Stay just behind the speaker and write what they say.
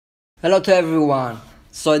Hello to everyone.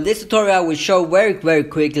 So in this tutorial I will show very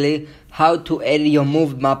quickly how to edit your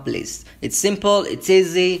move map list. It's simple, it's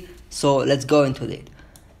easy, so let's go into it.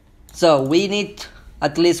 So we need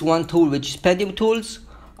at least one tool, which is Pentium tools,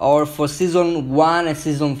 or for season 1 and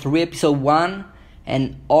season 3 episode 1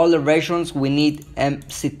 and all the versions we need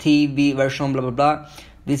MST version blah blah blah.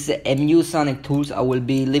 This is MU Sonic tools. I will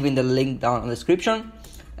be leaving the link down in the description,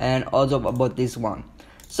 and also about this one.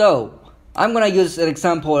 So I'm gonna use an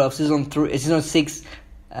example of season 6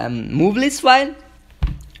 move list file,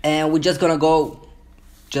 and we're just gonna go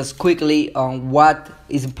just quickly on what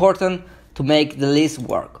is important to make the list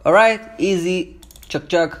work. Alright, easy,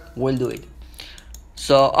 chuck, we'll do it.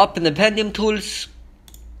 So open the Pentium tools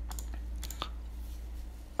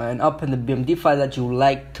and open the BMD file that you would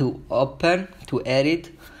like to open to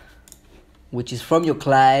edit, which is from your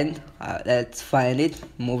client. Let's find it,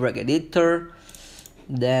 movereq editor.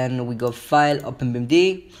 Then we go file, open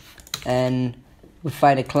BMD, and we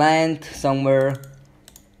find a client somewhere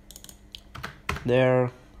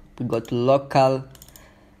there. We go to local,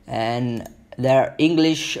 and there are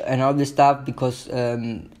English and all this stuff because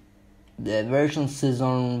the version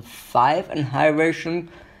season 5 and higher version,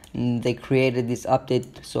 they created this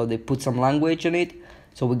update, so they put some language on it.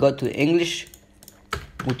 So we go to English,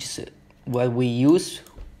 which is what we use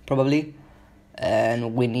probably,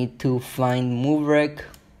 and we need to find movereq.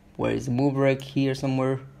 Where is movereq? Here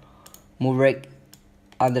somewhere. movereq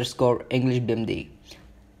 _ English BMD.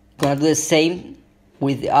 Gonna do the same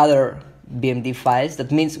with the other BMD files.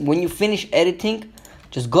 That means when you finish editing,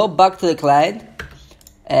 just go back to the client,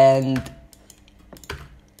 and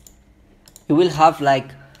you will have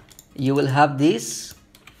this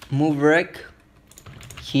movereq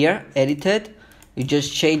here edited. You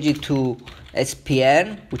just change it to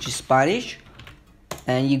SPN, which is Spanish,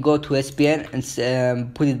 and you go to SPN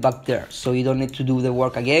and put it back there, so you don't need to do the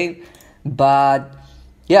work again. But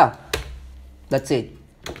yeah, that's it.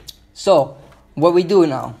 So what we do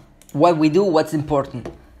now, what's important?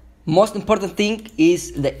 Most important thing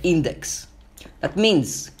is the index. That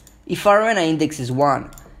means if arena index is 1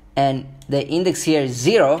 and the index here is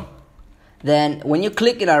 0, then when you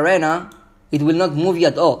click in arena, it will not move you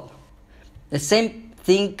at all. The same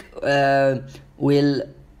thing will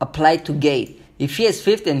apply to gate. If here is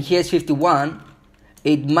 50 and here is 51,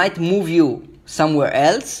 it might move you somewhere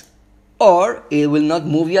else, or it will not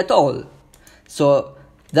move you at all. So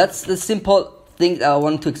that's the simple thing that I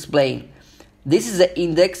want to explain. This is the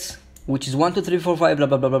index, which is 1 2 3 4 5 blah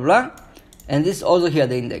blah blah blah blah, and this also here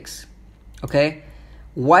the index. Okay,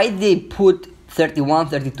 why they put 31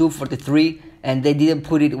 32 43 and they didn't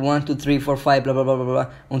put it 1 2 3 4 5 blah blah blah blah blah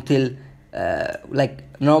until like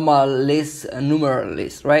normal list, numeral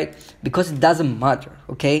list, right? Because it doesn't matter.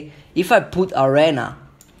 Okay, if I put arena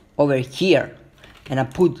over here and I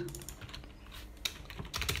put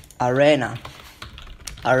arena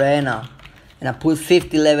and I put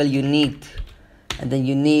 50 level unit, and then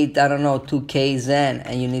you need, I don't know, 2k zen,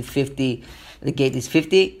 and you need 50, the gate is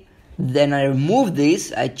 50, then I remove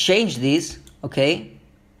this, I change this, okay,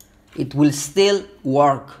 it will still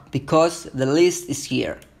work because the list is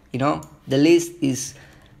here. You know, the list is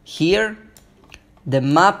here, the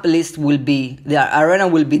map list will be, the arena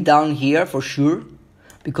will be down here for sure,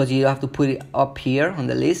 because you have to put it up here on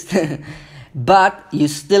the list. But you're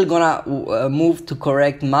still gonna move to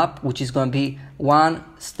correct map, which is gonna be 1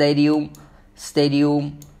 stadium,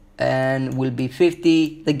 and will be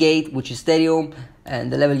 50 the gate, which is stadium,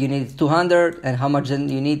 and the level you need is 200, and how much then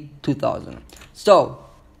you need 2000. So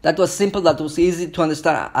that was simple, that was easy to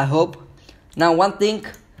understand, I hope. Now one thing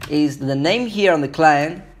is the name here on the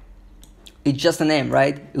client, it's just a name,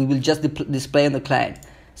 right? It will just display on the client.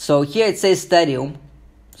 So here it says stadium,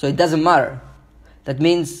 so it doesn't matter. That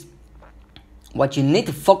means what you need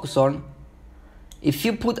to focus on, if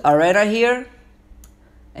you put arena here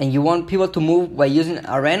and you want people to move by using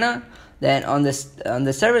arena, then on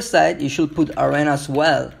the server side you should put arena as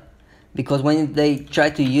well, because when they try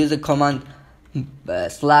to use the command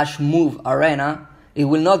 /move arena, it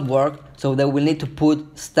will not work, so they will need to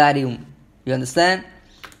put stadium. You understand?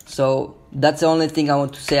 So that's the only thing I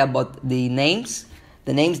want to say about the names.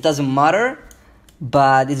 The names doesn't matter,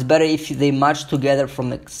 but it's better if they match together from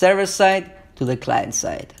the server side to the client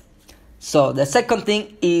side. So the second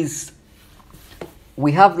thing is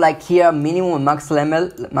we have like here minimum and max level.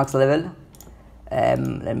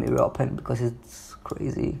 Let me reopen because it's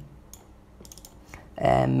crazy.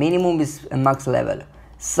 Minimum is a max level.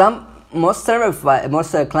 Most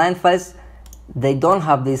client files, they don't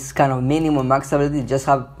have this kind of minimum max level, they just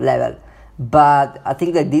have level. But I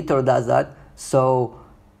think the editor does that, so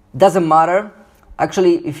doesn't matter.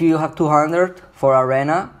 Actually, if you have 200 for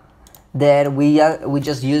arena, then we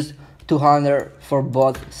just use 200 for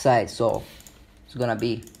both sides. So it's gonna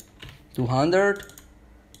be 200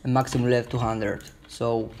 and maximum level 200.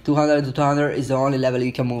 So 200 to 200 is the only level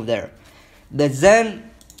you can move there. The Zen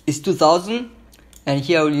is 2000, and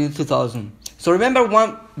here we use 2000. So remember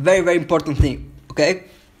one very important thing, okay?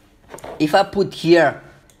 If I put here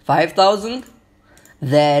 5000,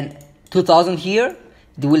 then 2000 here,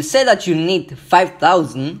 it will say that you need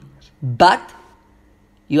 5000, but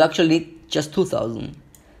you actually need just 2000.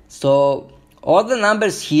 So all the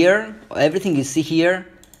numbers here, everything you see here,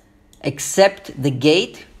 except the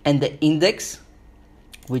gate and the index,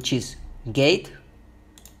 which is gate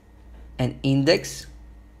and index.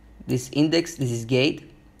 This index, this is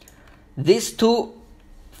gate. These two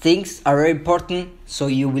things are very important, so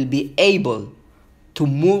you will be able to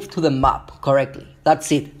move to the map correctly.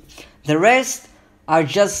 That's it. The rest are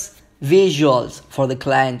just visuals for the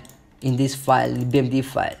client in this file, the BMD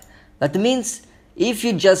file. That means if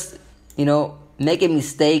you just, make a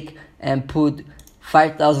mistake and put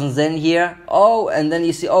 5000 Zen here, and then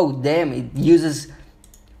you see, damn, it uses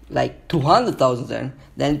like 200,000 Zen,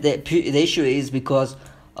 then the issue is because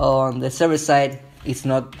on the server side it's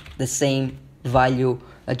not the same value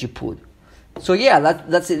that you put. So yeah,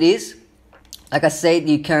 that's it is. Like I said,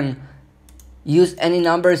 you can use any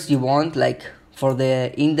numbers you want. Like for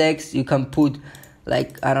the index, you can put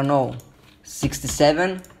like, I don't know,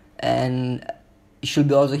 67, and it should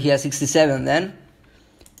be also here 67 then.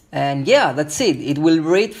 And yeah, that's it. It will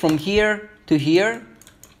read from here to here,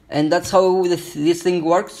 and that's how this thing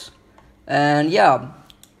works. And yeah,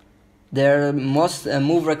 most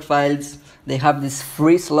movereq files, they have these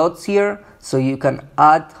free slots here, so you can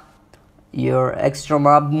add your extra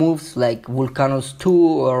map moves like Vulcanus 2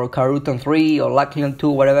 or Karutan 3 or Lacklion 2,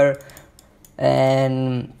 whatever.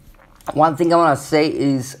 And one thing I want to say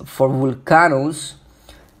is for Vulcanus,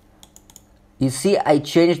 you see I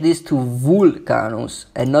changed this to Vulcanus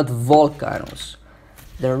and not Volcanus.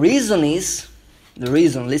 The reason is,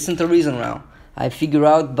 listen to the reason now. I figure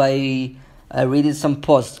out by reading some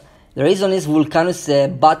posts. The reason is Vulcanus is a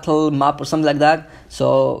battle map or something like that,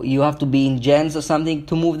 so you have to be in gens or something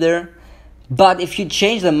to move there. But if you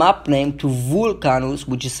change the map name to Vulcanus,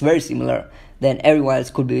 which is very similar, then everyone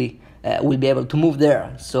else will be able to move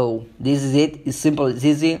there. So this is it. It's simple, it's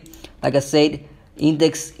easy. Like I said,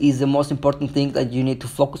 index is the most important thing that you need to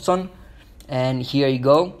focus on. And here you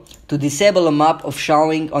go. To disable a map of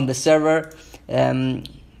showing on the server,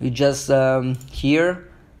 you just here,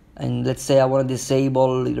 and let's say I want to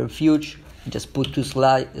disable the refuge, just put two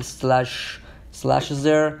slashes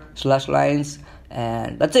there, slash lines,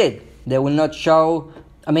 and that's it. They will not show,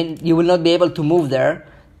 you will not be able to move there,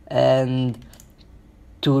 and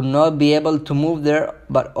to not be able to move there,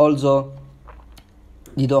 but also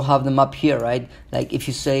you don't have the map here, right? Like if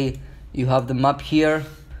you say you have the map here,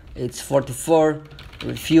 it's 44,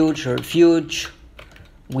 refuge,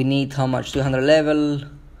 we need how much? 200 level,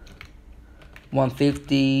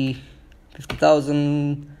 150,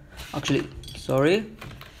 50,000, actually, sorry,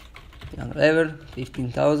 200 level,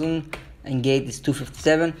 15,000, and gate is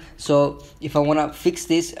 257. So if I want to fix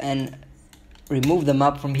this and remove the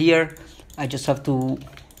map from here, I just have to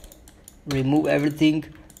remove everything,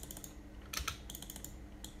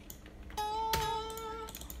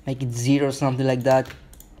 make it 0 or something like that,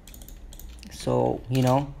 so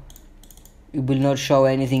it will not show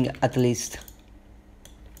anything at least.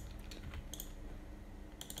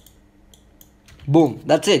 Boom,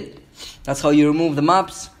 that's it. That's how you remove the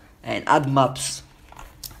maps and add maps.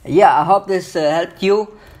 Yeah, I hope this helped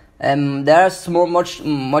you. There's much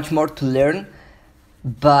more to learn,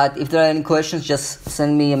 but if there are any questions, just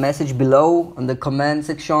send me a message below on the comment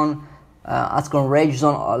section. Ask on Rage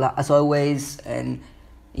Zone as always, and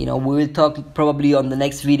we will talk probably on the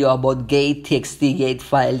next video about gate, txt gate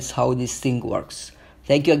files, how this thing works.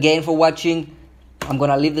 Thank you again for watching. I'm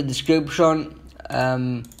gonna leave the description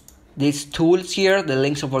these tools here, the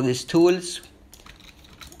links for these tools,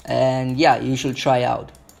 and yeah, you should try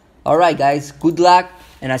out. Alright guys, good luck,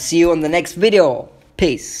 and I'll see you on the next video.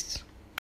 Peace.